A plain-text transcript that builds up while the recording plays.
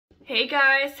Hey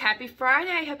guys, happy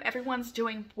Friday. I hope everyone's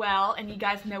doing well and you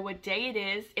guys know what day it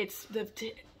is. It's the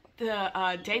day that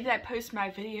I post my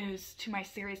videos to my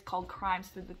series called Crimes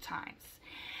Through the Times.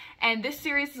 And this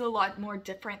series is a lot more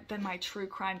different than my True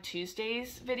Crime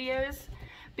Tuesdays videos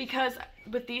because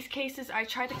with these cases I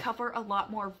try to cover a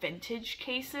lot more vintage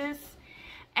cases,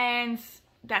 and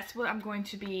that's what I'm going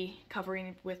to be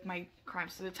covering with my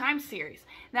Crimes Through the Times series.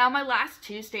 Now, in my last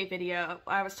Tuesday video,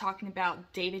 I was talking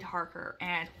about David Harker,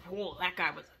 and whoa, that guy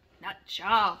was a nut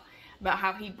job about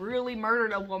how he brutally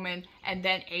murdered a woman and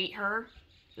then ate her.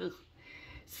 Ugh.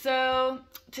 So,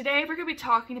 today we're going to be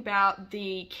talking about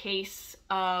the case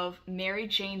of Mary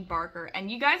Jane Barker, and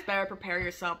you guys better prepare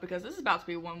yourself because this is about to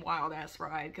be one wild ass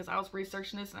ride, because I was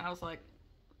researching this and I was like,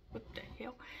 what the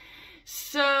hell?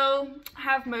 So,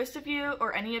 have most of you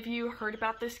or any of you heard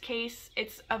about this case?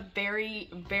 It's a very,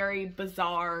 very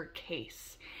bizarre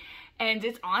case. And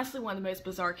it's honestly one of the most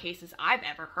bizarre cases I've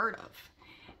ever heard of.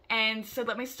 And so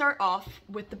let me start off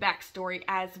with the backstory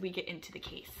as we get into the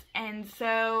case. And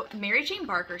so, Mary Jane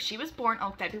Barker, she was born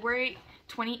on February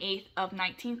 28th of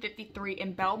 1953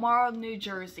 in Belmar, New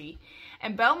Jersey.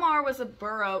 And Belmar was a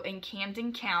borough in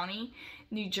Camden County,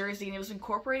 New Jersey, and it was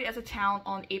incorporated as a town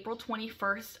on April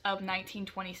 21st of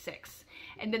 1926.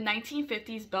 In the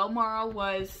 1950s, Belmar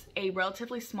was a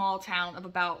relatively small town of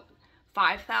about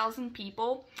 5,000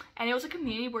 people, and it was a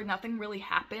community where nothing really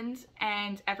happened,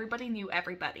 and everybody knew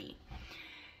everybody.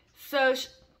 So,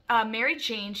 Mary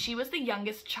Jane, she was the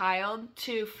youngest child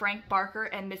to Frank Barker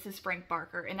and Mrs. Frank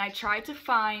Barker, and I tried to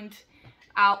find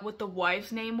out what the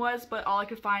wife's name was, but all I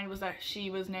could find was that she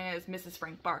was known as Mrs.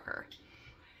 Frank Barker.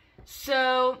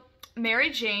 So,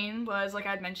 Mary Jane was, like I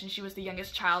had mentioned, she was the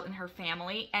youngest child in her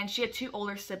family, and she had two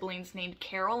older siblings named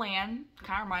Carol Ann,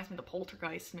 kind of reminds me of the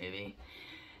Poltergeist movie,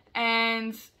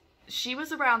 and she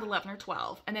was around 11 or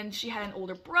 12, and then she had an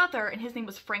older brother, and his name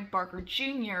was Frank Barker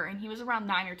Jr., and he was around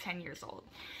 9 or 10 years old.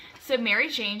 So Mary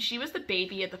Jane, she was the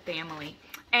baby of the family,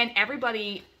 and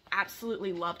everybody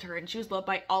absolutely loved her, and she was loved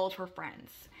by all of her friends.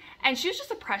 And she was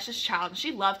just a precious child, and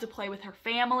she loved to play with her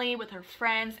family, with her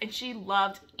friends, and she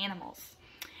loved animals.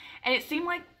 And it seemed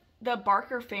like the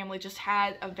Barker family just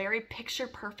had a very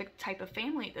picture-perfect type of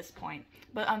family at this point.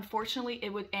 But unfortunately,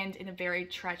 it would end in a very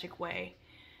tragic way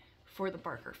for the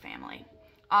Barker family.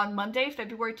 On Monday,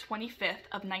 February 25th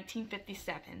of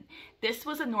 1957, this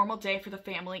was a normal day for the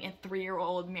family and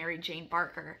 3-year-old Mary Jane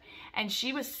Barker. And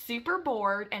she was super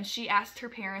bored, and she asked her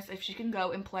parents if she can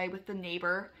go and play with the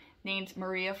neighbor named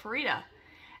Maria Farida.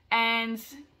 And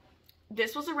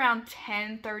this was around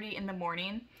 10:30 in the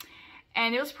morning,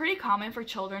 and it was pretty common for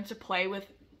children to play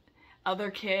with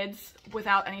other kids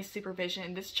without any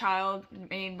supervision. This child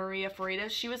named Maria Farida,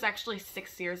 she was actually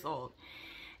 6 years old.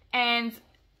 And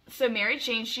so Mary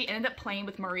Jane, she ended up playing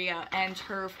with Maria and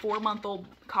her 4-month-old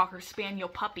Cocker Spaniel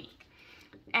puppy.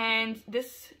 And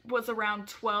this was around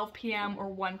 12 p.m. or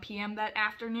 1 p.m. that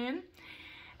afternoon.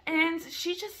 And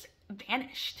she just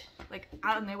vanished, like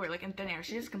out of nowhere, like in thin air.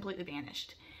 She just completely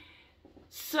vanished.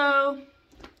 So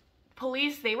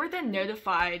police, they were then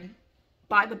notified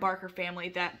by the Barker family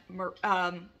that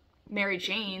Mary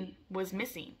Jane was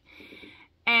missing.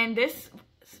 And this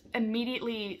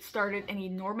immediately started an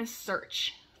enormous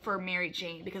search for Mary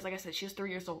Jane because, like I said, she was 3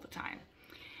 years old at the time.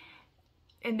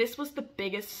 And this was the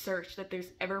biggest search that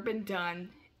there's ever been done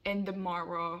in the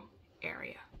Marlborough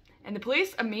area. And the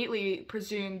police immediately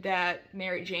presumed that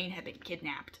Mary Jane had been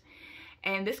kidnapped.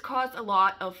 And this caused a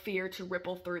lot of fear to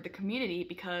ripple through the community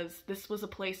because this was a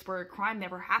place where crime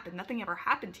never happened. Nothing ever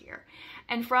happened here.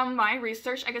 And from my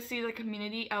research, I could see the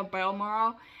community of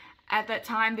Balmoral at that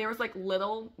time, there was like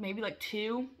little, maybe like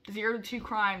 0 to 2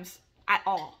 crimes at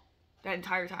all that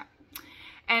entire time.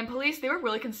 And police, they were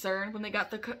really concerned when they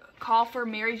got the call for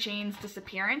Mary Jane's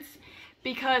disappearance,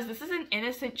 because this is an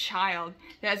innocent child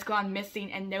that has gone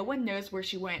missing and no one knows where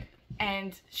she went.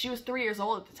 And she was 3 years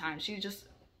old at the time. She just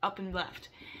up and left.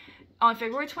 On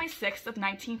February 26th of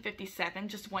 1957,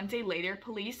 just 1 day later,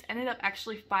 police ended up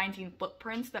actually finding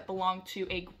footprints that belonged to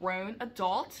a grown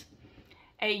adult,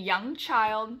 a young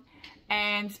child,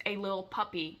 and a little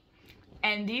puppy.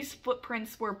 And these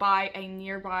footprints were by a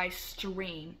nearby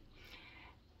stream.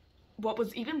 What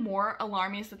was even more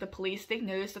alarming is that the police, they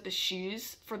noticed that the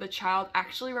shoes for the child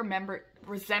actually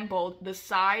resembled the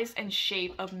size and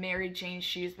shape of Mary Jane's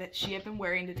shoes that she had been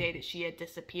wearing the day that she had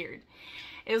disappeared.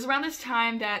 It was around this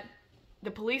time that the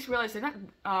police realized they're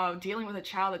not dealing with a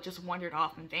child that just wandered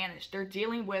off and vanished. They're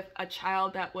dealing with a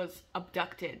child that was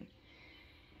abducted.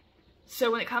 So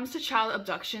when it comes to child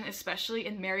abduction, especially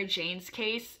in Mary Jane's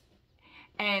case,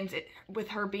 and with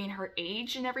her being her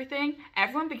age and everything,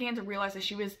 everyone began to realize that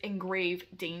she was in grave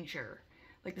danger.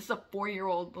 Like, this is a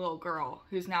 4-year-old little girl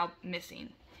who's now missing.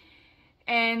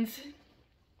 And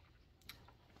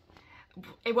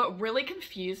what really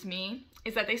confused me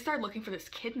is that they started looking for this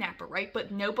kidnapper, right?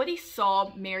 But nobody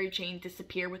saw Mary Jane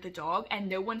disappear with the dog, and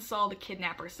no one saw the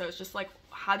kidnapper. So it's just like,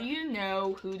 how do you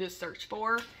know who to search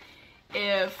for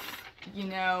if, you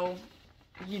know,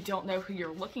 you don't know who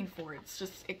you're looking for? It's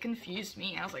just, it confused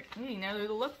me. I was like, you know who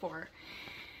to look for.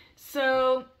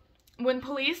 So when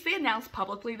police, they announced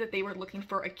publicly that they were looking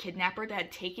for a kidnapper that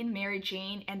had taken Mary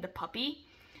Jane and the puppy,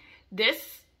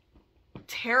 this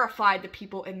terrified the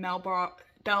people in Belmar,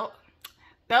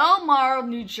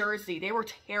 New Jersey. They were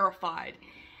terrified.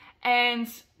 And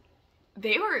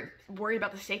they were worried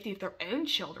about the safety of their own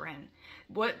children.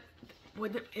 What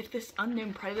if this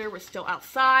unknown predator was still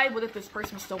outside? What if this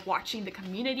person was still watching the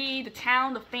community, the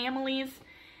town, the families?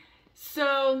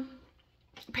 So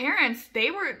parents,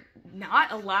 they were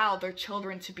not allowed their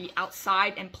children to be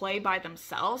outside and play by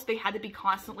themselves. They had to be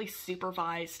constantly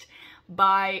supervised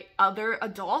by other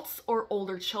adults or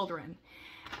older children.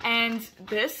 And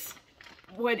this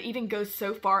would even go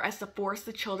so far as to force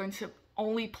the children to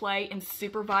only play in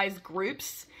supervised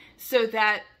groups so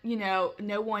that, you know,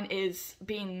 no one is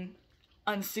being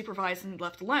unsupervised and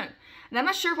left alone. And I'm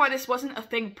not sure why this wasn't a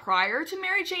thing prior to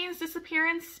Mary Jane's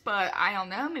disappearance, but I don't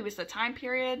know, maybe it's the time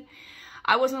period.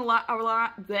 I wasn't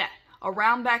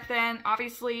around back then,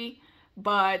 obviously,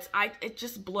 but it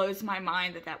just blows my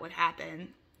mind that that would happen.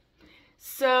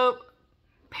 So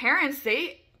parents,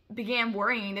 they began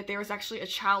worrying that there was actually a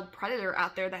child predator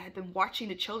out there that had been watching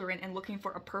the children and looking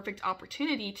for a perfect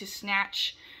opportunity to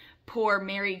snatch poor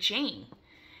Mary Jane.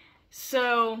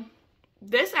 So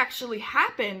this actually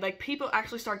happened. Like, people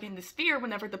actually started getting this fear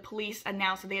whenever the police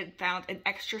announced that they had found an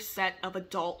extra set of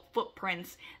adult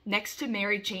footprints next to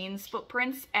Mary Jane's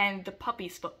footprints and the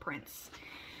puppy's footprints.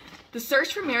 The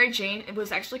search for Mary Jane, it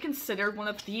was actually considered one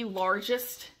of the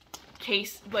largest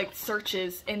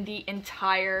searches in the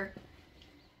entire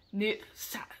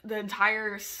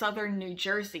southern New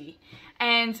Jersey.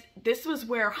 And this was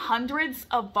where hundreds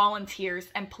of volunteers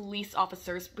and police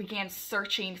officers began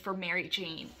searching for Mary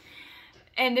Jane.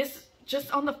 And this,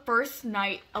 just on the first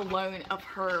night alone of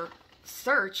her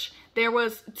search, there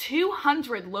was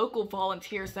 200 local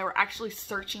volunteers that were actually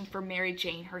searching for Mary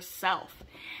Jane herself,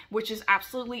 which is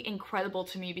absolutely incredible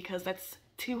to me because that's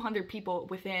 200 people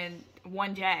within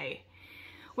one day.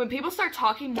 When people start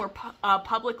talking more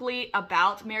publicly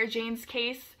about Mary Jane's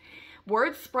case,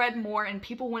 word spread more and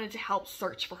people wanted to help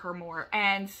search for her more.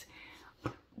 And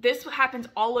this happened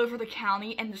all over the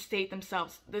county and the state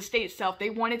themselves. The state itself, they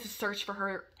wanted to search for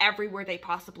her everywhere they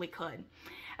possibly could.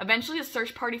 Eventually, the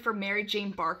search party for Mary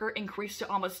Jane Barker increased to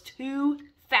almost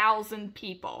 2,000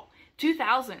 people.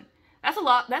 2,000. That's a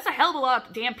lot. That's a hell of a lot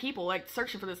of damn people, like,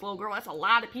 searching for this little girl. That's a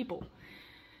lot of people.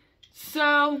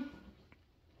 So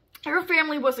her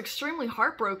family was extremely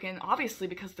heartbroken, obviously,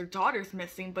 because their daughter's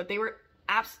missing, but they were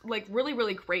really,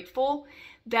 really grateful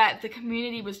that the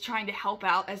community was trying to help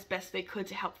out as best they could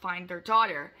to help find their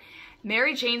daughter.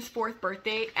 Mary Jane's 4th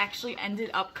birthday actually ended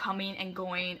up coming and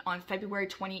going on February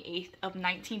 28th of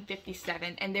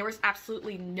 1957, and there was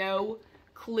absolutely no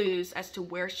clues as to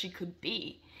where she could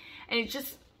be. And it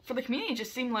just, for the community, it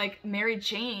just seemed like Mary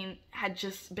Jane had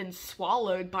just been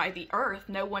swallowed by the earth.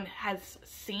 No one has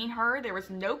seen her. There was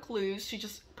no clues. She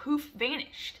just poof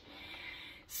vanished.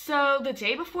 So the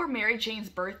day before Mary Jane's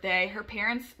birthday, her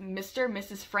parents, Mr. and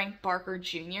Mrs. Frank Barker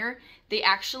Jr., they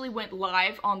actually went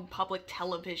live on public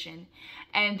television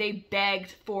and they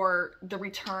begged for the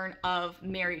return of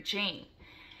Mary Jane.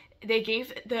 They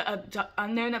gave the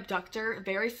unknown abductor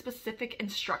very specific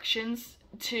instructions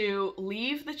to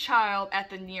leave the child at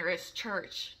the nearest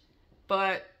church.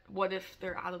 But what if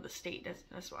they're out of the state?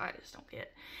 That's what I just don't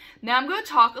get. Now I'm going to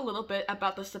talk a little bit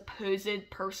about the supposed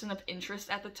person of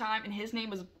interest at the time, and his name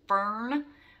was Vern,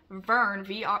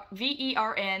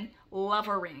 V-E-R-N,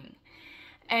 Lovering.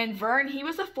 And Vern, he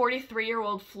was a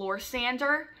 43-year-old floor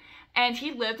sander, and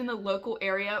he lived in the local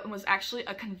area and was actually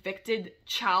a convicted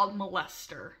child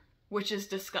molester, which is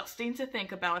disgusting to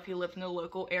think about if you live in the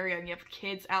local area and you have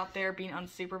kids out there being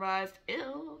unsupervised.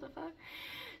 Ew, what the fuck?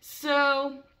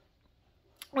 So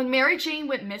when Mary Jane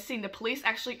went missing, the police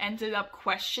actually ended up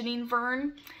questioning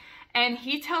Vern, and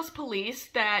he tells police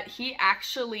that he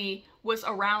actually was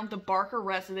around the Barker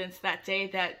residence that day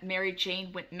that Mary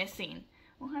Jane went missing.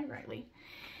 Well, hi, Riley.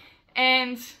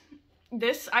 And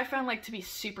this I found like to be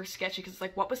super sketchy because,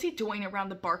 like, what was he doing around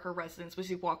the Barker residence? Was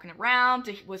he walking around?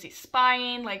 Was he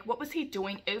spying? Like, what was he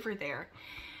doing over there?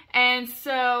 And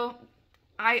so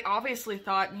I obviously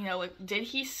thought, you know, like, did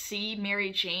he see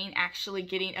Mary Jane actually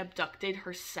getting abducted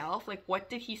herself? Like, what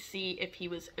did he see if he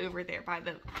was over there by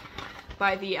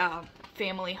the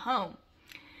family home?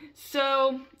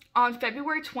 So, on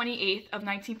February 28th of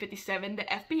 1957, the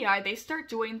FBI, they start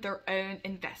doing their own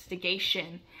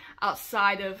investigation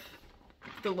outside of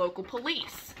the local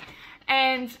police.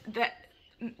 And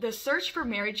the search for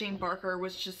Mary Jane Barker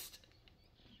was just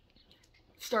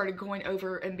started going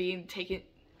over and being taken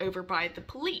over by the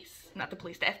police. Not the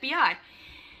police, the FBI.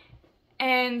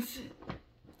 And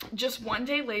just one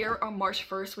day later, on March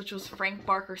 1st, which was Frank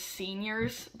Barker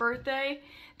Sr.'s birthday,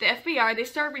 the FBI, they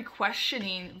started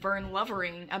re-questioning Vern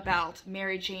Lovering about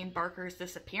Mary Jane Barker's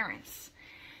disappearance.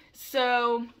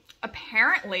 So,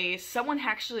 apparently, someone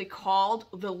actually called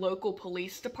the local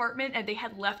police department, and they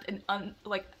had left an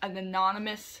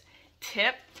anonymous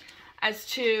tip as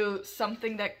to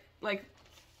something that, like,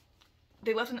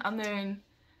 they left an unknown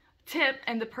tip,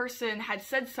 and the person had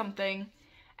said something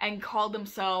and called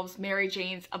themselves Mary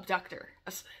Jane's abductor,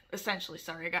 essentially.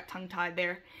 Sorry, I got tongue-tied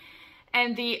there.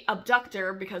 And the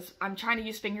abductor, because I'm trying to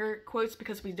use finger quotes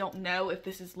because we don't know if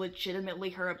this is legitimately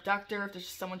her abductor, if there's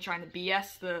just someone trying to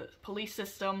BS the police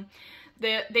system.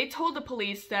 They told the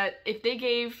police that if they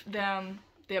gave them,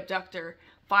 the abductor,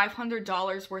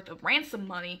 $500 worth of ransom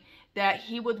money, that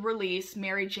he would release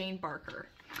Mary Jane Barker.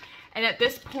 And at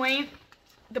this point,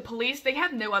 the police, they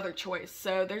have no other choice.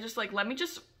 So they're just like, let me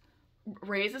just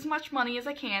raise as much money as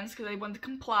I can, because they wanted to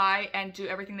comply and do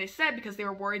everything they said, because they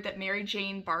were worried that Mary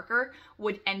Jane Barker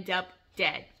would end up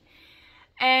dead.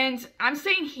 And I'm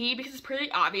saying he because it's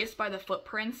pretty obvious by the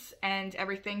footprints and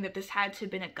everything that this had to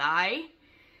have been a guy.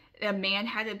 A man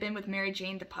had to have been with Mary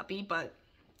Jane the puppy, but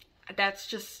that's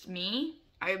just me.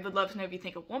 I would love to know if you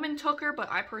think a woman took her,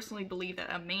 but I personally believe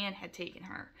that a man had taken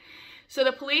her. So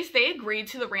the police, they agreed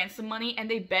to the ransom money, and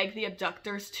they begged the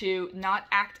abductors to not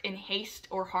act in haste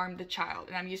or harm the child.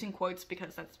 And I'm using quotes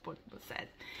because that's what was said.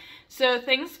 So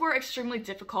things were extremely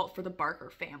difficult for the Barker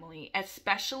family,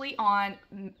 especially on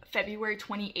February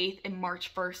 28th and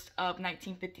March 1st of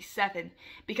 1957,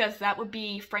 because that would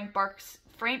be Frank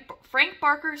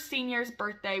Barker Sr.'s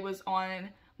birthday was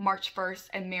on March 1st,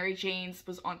 and Mary Jane's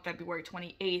was on February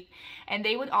 28th. And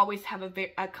they would always have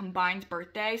a combined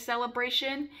birthday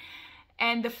celebration.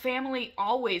 And the family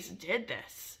always did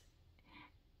this.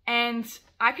 And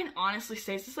I can honestly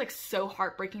say this is like so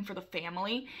heartbreaking for the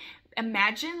family.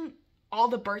 Imagine all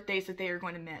the birthdays that they are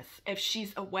going to miss if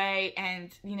she's away, and,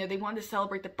 you know, they wanted to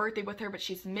celebrate the birthday with her, but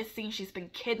she's missing. She's been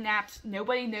kidnapped.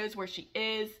 Nobody knows where she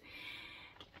is.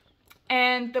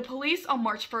 And the police on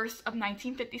March 1st of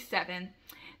 1957,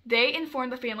 they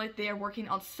informed the family that they are working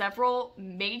on several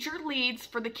major leads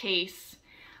for the case,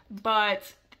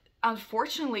 but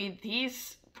unfortunately,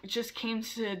 these just came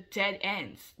to dead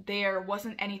ends. There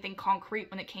wasn't anything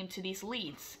concrete when it came to these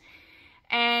leads.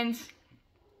 And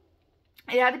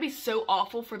it had to be so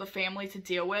awful for the family to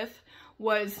deal with,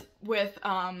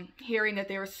 hearing that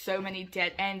there were so many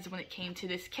dead ends when it came to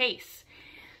this case.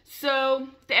 So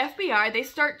the FBI, they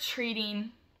start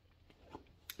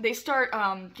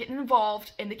getting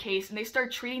involved in the case, and they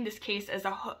start treating this case as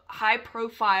a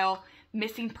high-profile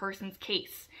missing persons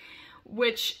case,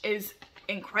 which is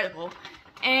incredible.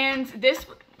 And this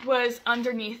was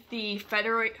underneath the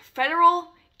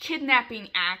Federal Kidnapping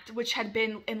Act, which had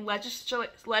been in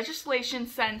legislation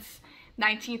since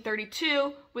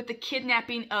 1932 with the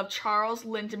kidnapping of Charles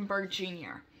Lindbergh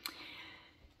Jr.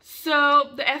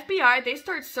 So the FBI, they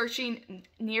start searching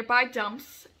nearby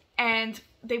dumps, and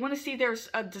they want to see if there's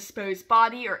a disposed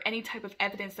body or any type of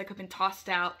evidence that could have been tossed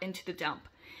out into the dump.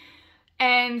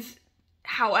 And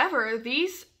however,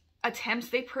 these attempts,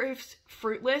 they proved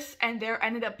fruitless, and there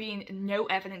ended up being no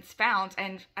evidence found.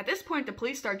 And at this point, the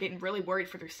police started getting really worried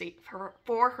for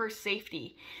her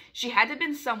safety. She had to have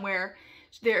been somewhere.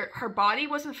 Her body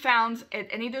wasn't found at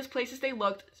any of those places they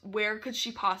looked. Where could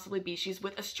she possibly be? She's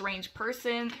with a strange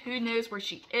person. Who knows where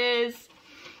she is?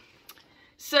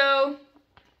 So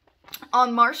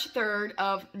on March 3rd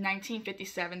of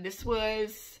 1957, this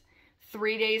was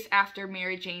 3 days after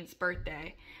Mary Jane's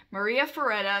birthday, Maria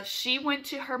Ferretta, she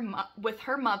went with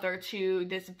her mother to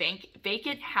this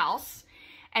vacant house,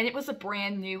 and it was a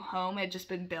brand new home. It had just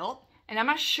been built, and I'm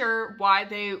not sure why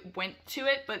they went to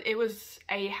it, but it was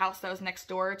a house that was next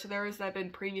door to theirs that had been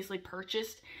previously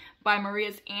purchased by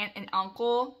Maria's aunt and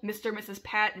uncle, Mr. and Mrs.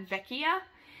 Pat Vecchia.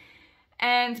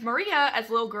 And Maria,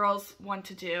 as little girls want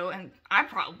to do, and I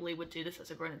probably would do this as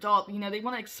a grown adult, you know, they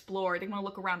want to explore, they want to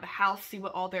look around the house, see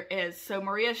what all there is. So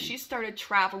Maria, she started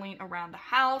traveling around the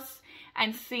house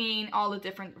and seeing all the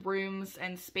different rooms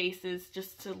and spaces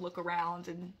just to look around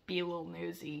and be a little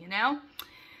nosy, you know?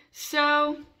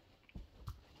 So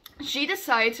she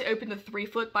decided to open the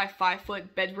 3-foot by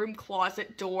 5-foot bedroom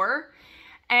closet door,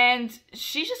 and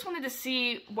she just wanted to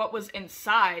see what was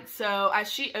inside. So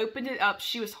as she opened it up,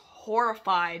 she was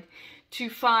horrified to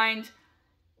find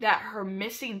that her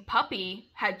missing puppy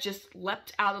had just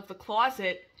leapt out of the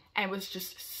closet and was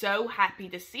just so happy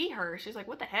to see her. She's like,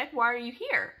 what the heck? Why are you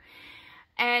here?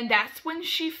 And that's when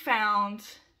she found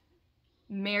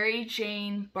Mary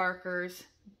Jane Barker's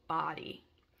body.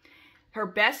 Her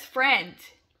best friend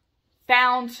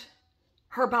found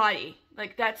her body.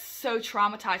 Like, that's so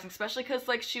traumatizing, especially because,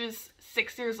 like, she was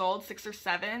 6 years old, 6 or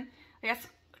 7. Like, that's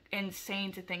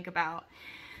insane to think about.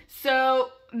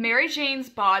 So, Mary Jane's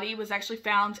body was actually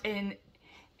found in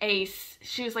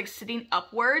she was, like, sitting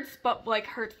upwards, but, like,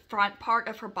 her front part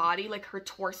of her body, like, her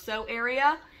torso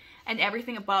area and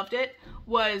everything above it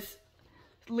was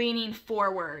leaning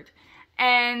forward.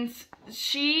 And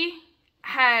she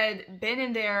had been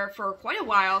in there for quite a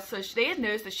while, so they had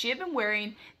noticed that she had been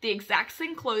wearing the exact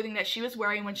same clothing that she was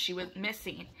wearing when she was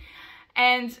missing.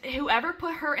 And whoever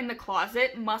put her in the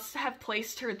closet must have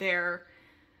placed her there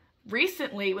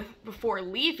recently before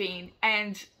leaving,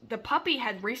 and the puppy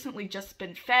had recently just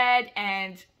been fed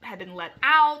and had been let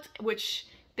out, which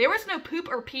there was no poop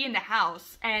or pee in the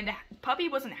house, and the puppy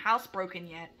wasn't housebroken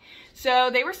yet. So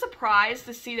they were surprised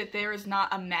to see that there was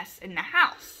not a mess in the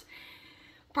house.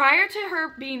 Prior to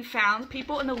her being found,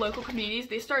 people in the local communities,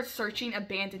 they started searching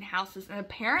abandoned houses, and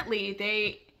apparently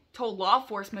they told law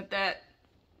enforcement that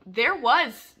there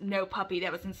was no puppy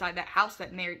that was inside that house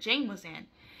that Mary Jane was in.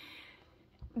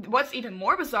 What's even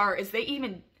more bizarre is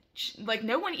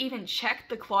no one even checked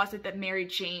the closet that Mary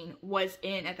Jane was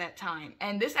in at that time.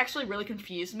 And this actually really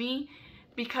confused me,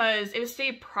 because it was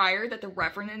stated prior that the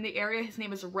Reverend in the area, his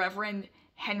name is Reverend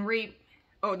Harry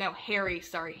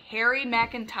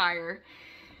McIntyre,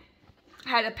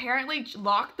 had apparently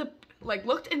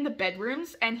looked in the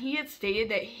bedrooms, and he had stated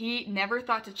that he never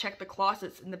thought to check the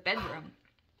closets in the bedroom.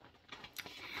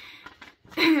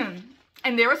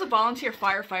 And there was a volunteer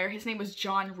firefighter, his name was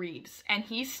John Reeves, and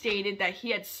he stated that he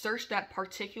had searched that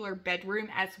particular bedroom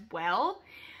as well,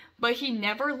 but he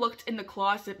never looked in the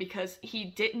closet because he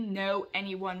didn't know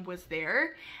anyone was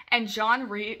there. And John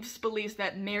Reeves believes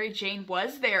that Mary Jane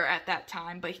was there at that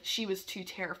time, but she was too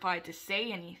terrified to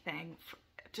say anything,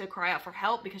 to cry out for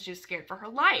help, because she was scared for her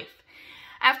life.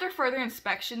 After further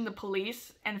inspection, the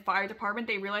police and fire department,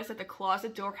 they realized that the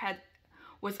closet door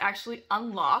was actually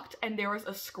unlocked, and there was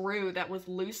a screw that was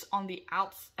loose on the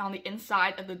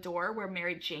inside of the door where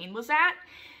Mary Jane was at,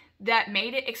 that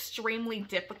made it extremely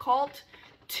difficult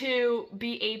to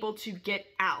be able to get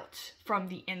out from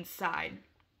the inside.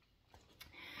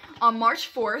 On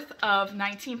March 4th of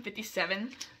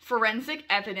 1957, forensic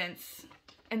evidence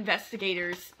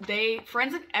investigators, they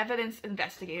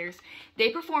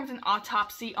performed an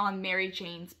autopsy on Mary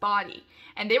Jane's body,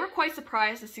 and they were quite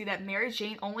surprised to see that Mary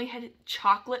Jane only had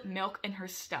chocolate milk in her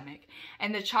stomach,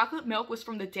 and the chocolate milk was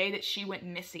from the day that she went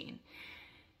missing.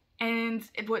 And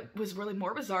what was really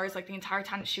more bizarre is, like, the entire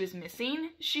time that she was missing,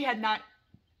 she had not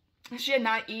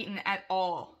eaten at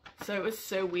all. So it was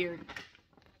so weird.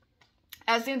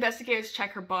 As the investigators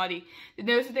check her body, they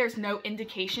notice that there's no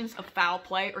indications of foul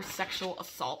play or sexual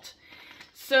assault.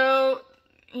 So,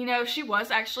 you know, she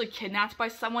was actually kidnapped by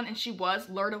someone, and she was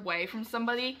lured away from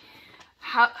somebody.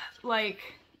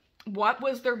 What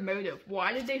was their motive?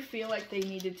 Why did they feel like they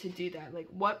needed to do that? Like,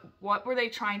 what were they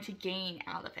trying to gain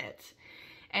out of it?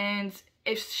 And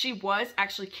if she was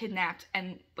actually kidnapped,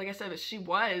 and like I said, if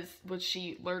was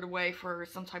she lured away for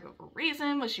some type of a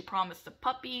reason? Was she promised a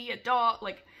puppy, a doll,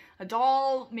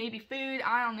 maybe food?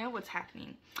 I don't know what's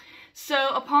happening. So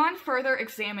upon further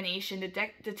examination,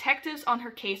 the detectives on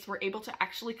her case were able to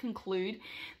actually conclude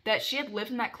that she had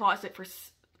lived in that closet for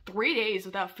 3 days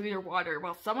without food or water,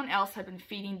 while someone else had been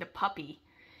feeding the puppy.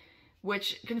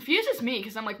 Which confuses me,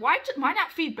 because I'm like, why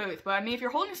not feed both? But I mean, if you're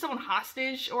holding someone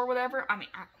hostage or whatever, I mean,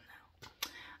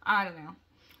 I don't know.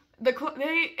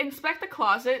 They inspect the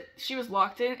closet she was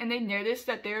locked in, and they noticed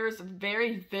that there's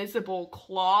very visible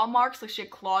claw marks, like she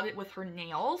had clawed it with her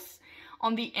nails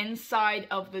on the inside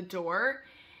of the door.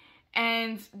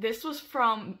 And this was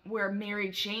from where Mary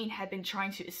Jane had been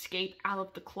trying to escape out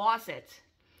of the closet.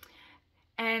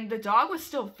 And the dog was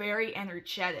still very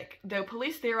energetic, though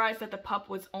police theorized that the pup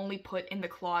was only put in the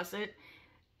closet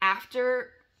after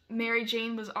Mary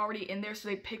Jane was already in there, so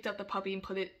they picked up the puppy and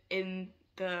put it in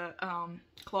the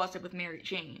closet with Mary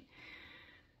Jane.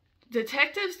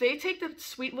 Detectives, they take the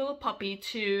sweet little puppy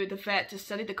to the vet to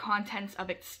study the contents of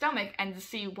its stomach and to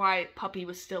see why the puppy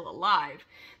was still alive.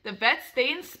 The vets, they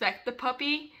inspect the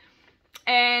puppy,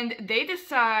 and they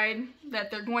decide that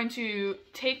they're going to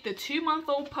take the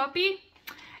 2-month-old puppy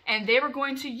and they were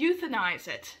going to euthanize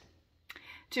it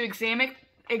to examine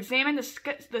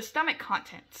the stomach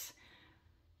contents,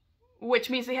 which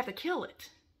means they have to kill it.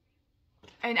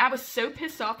 And I was so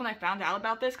pissed off when I found out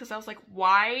about this, because I was like,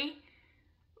 why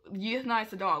euthanize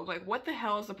the dog? Like, what the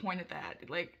hell is the point of that?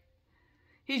 Like,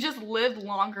 he just lived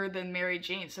longer than Mary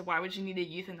Jane, so why would you need to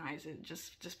euthanize it?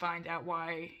 Just find out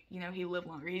why, you know, he lived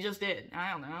longer. He just did.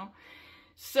 I don't know.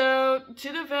 So,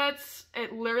 to the vets,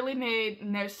 it literally made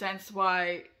no sense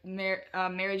why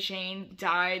Mary Jane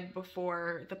died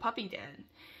before the puppy did.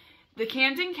 The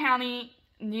Camden County,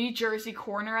 New Jersey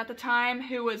coroner at the time,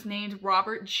 who was named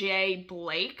Robert J.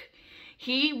 Blake,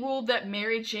 he ruled that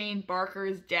Mary Jane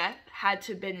Barker's death had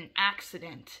to have been an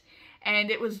accident.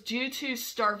 And it was due to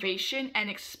starvation and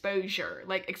exposure,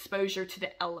 like exposure to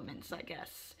the elements, I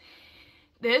guess.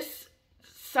 This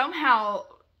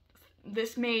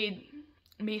made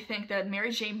me think that Mary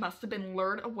Jane must have been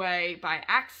lured away by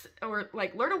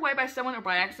lured away by someone, or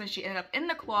by accident she ended up in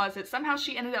the closet. Somehow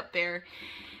she ended up there.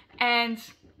 And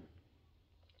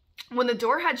when the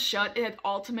door had shut, it had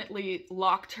ultimately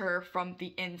locked her from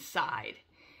the inside.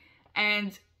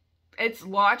 And it's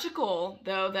logical,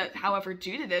 though, that, however,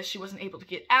 due to this, she wasn't able to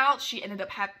get out. She ended up,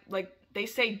 they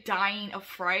say dying of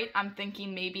fright. I'm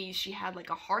thinking maybe she had, like,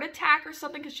 a heart attack or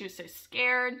something because she was so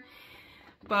scared.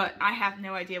 But I have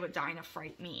no idea what dying of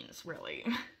fright means, really.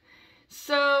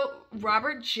 So,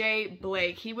 Robert J.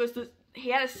 Blake, he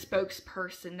had a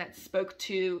spokesperson that spoke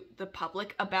to the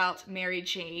public about Mary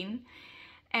Jane.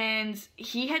 And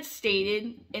he had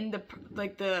stated the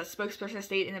spokesperson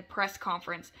stated in a press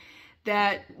conference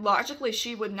that logically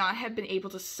she would not have been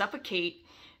able to suffocate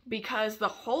because the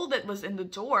hole that was in the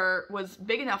door was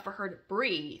big enough for her to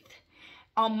breathe.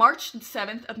 On March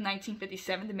 7th of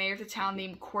 1957, the mayor of the town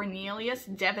named Cornelius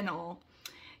Devenol,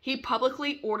 he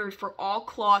publicly ordered for all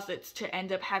closets to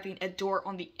end up having a door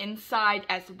on the inside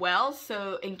as well,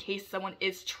 so in case someone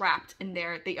is trapped in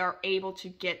there, they are able to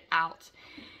get out.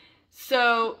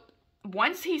 So,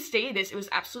 once he stated this, it was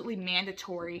absolutely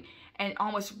mandatory, and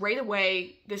almost right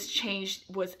away, this change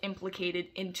was implicated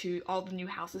into all the new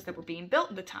houses that were being built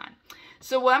at the time.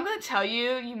 So what I'm going to tell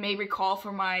you, you may recall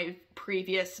from my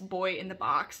previous Boy in the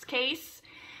Box case,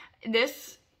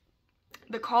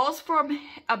 the calls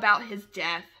about his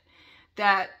death,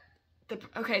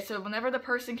 so whenever the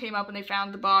person came up and they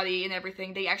found the body and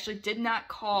everything, they actually he did not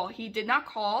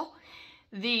call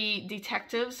the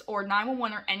detectives or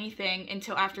 911 or anything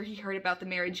until after he heard about the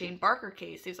Mary Jane Barker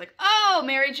case. He was like, oh,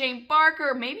 Mary Jane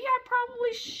Barker, maybe I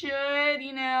probably should,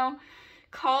 you know,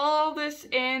 call this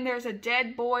in. There's a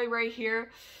dead boy right here.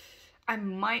 I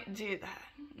might do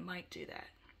that.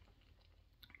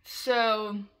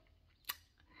 So,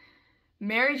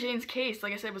 Mary Jane's case,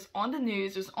 like I said, was on the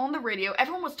news, it was on the radio.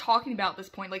 Everyone was talking about this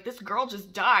point. Like, this girl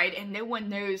just died and no one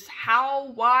knows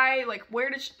how, why, like, where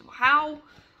did she, how,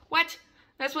 what?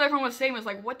 That's what everyone was saying, was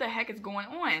like, what the heck is going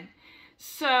on?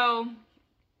 So,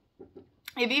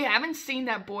 if you haven't seen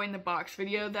that Boy in the Box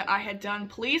video that I had done,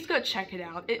 please go check it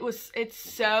out. It's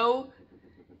so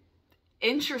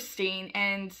interesting,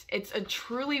 and it's a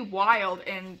truly wild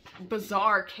and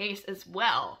bizarre case as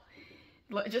well.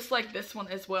 Just like this one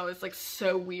as well, it's like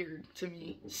so weird to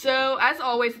me. So, as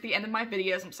always, at the end of my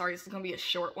videos, I'm sorry, this is going to be a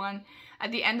short one.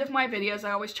 At the end of my videos,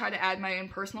 I always try to add my own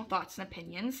personal thoughts and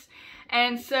opinions.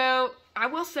 And so, I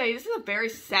will say, this is a very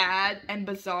sad and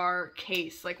bizarre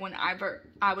case. Like, whenever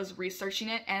I was researching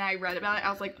it and I read about it,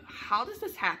 I was like, how does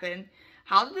this happen?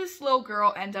 How did this little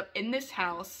girl end up in this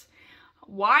house?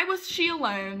 Why was she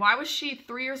alone? Why was she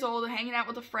 3 years old hanging out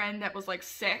with a friend that was like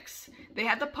 6? They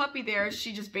had the puppy there.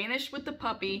 She just vanished with the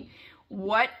puppy.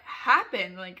 What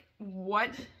happened? Like,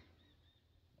 what?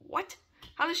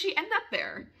 How did she end up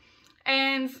there?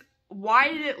 And why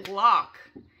did it lock?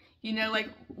 You know, like,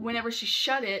 whenever she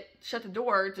shut the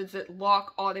door, does it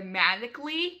lock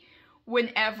automatically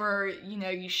whenever, you know,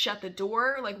 you shut the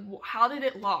door? Like, how did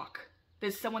it lock?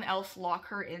 Did someone else lock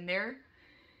her in there?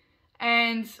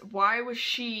 And why was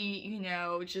she, you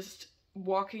know, just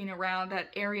walking around that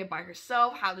area by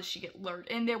herself? How did she get lured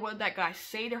in there? What did that guy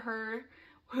say to her?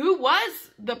 Who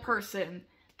was the person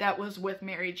that was with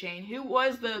Mary Jane? Who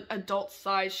was the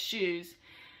adult-sized shoes?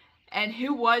 And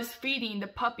who was feeding the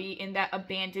puppy in that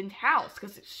abandoned house?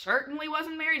 Because it certainly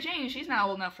wasn't Mary Jane. She's not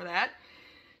old enough for that.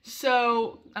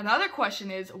 So, another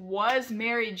question is, was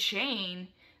Mary Jane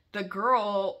the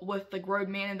girl with the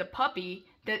grown man and the puppy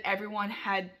that everyone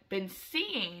had been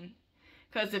seeing?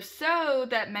 Because if so,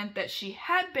 that meant that she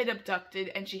had been abducted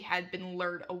and she had been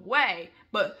lured away.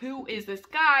 But who is this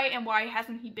guy and why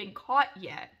hasn't he been caught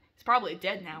yet? He's probably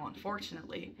dead now,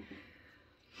 unfortunately.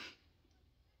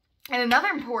 And another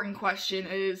important question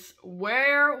is,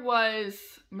 where was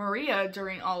Maria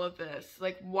during all of this?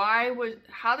 Like,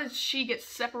 how did she get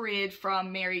separated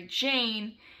from Mary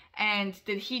Jane? And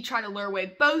did he try to lure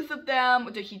away both of them?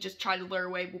 Or did he just try to lure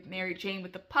away Mary Jane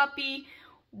with the puppy?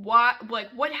 What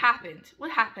happened?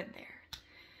 What happened there?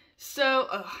 So,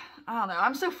 I don't know.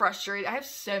 I'm so frustrated. I have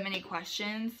so many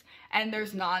questions, and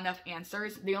there's not enough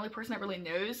answers. The only person that really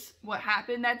knows what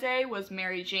happened that day was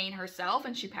Mary Jane herself,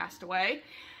 and she passed away.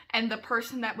 And the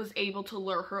person that was able to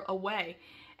lure her away.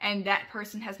 And that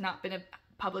person has not been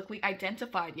publicly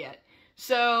identified yet.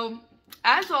 So,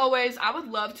 as always, I would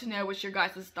love to know what your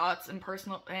guys' thoughts and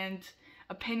personal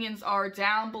opinions are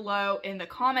down below in the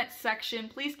comments section.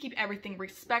 Please keep everything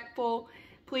respectful.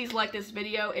 Please like this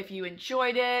video if you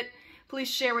enjoyed it. Please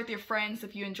share with your friends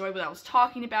if you enjoyed what I was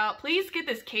talking about. Please get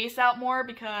this case out more,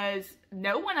 because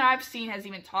no one I've seen has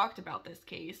even talked about this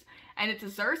case. And it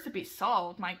deserves to be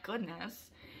solved, my goodness.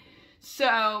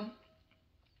 So,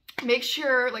 make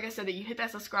sure, like I said, that you hit that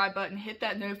subscribe button, hit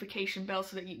that notification bell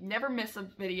so that you never miss a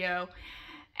video.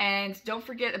 And don't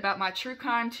forget about my True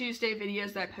Crime Tuesday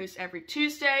videos that I post every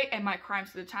Tuesday, and my Crimes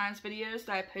of the Times videos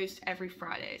that I post every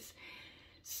Fridays.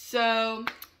 So,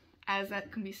 as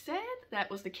that can be said,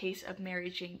 that was the case of Mary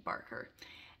Jane Barker.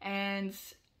 And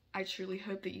I truly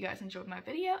hope that you guys enjoyed my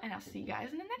video, and I'll see you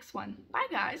guys in the next one. Bye,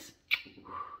 guys.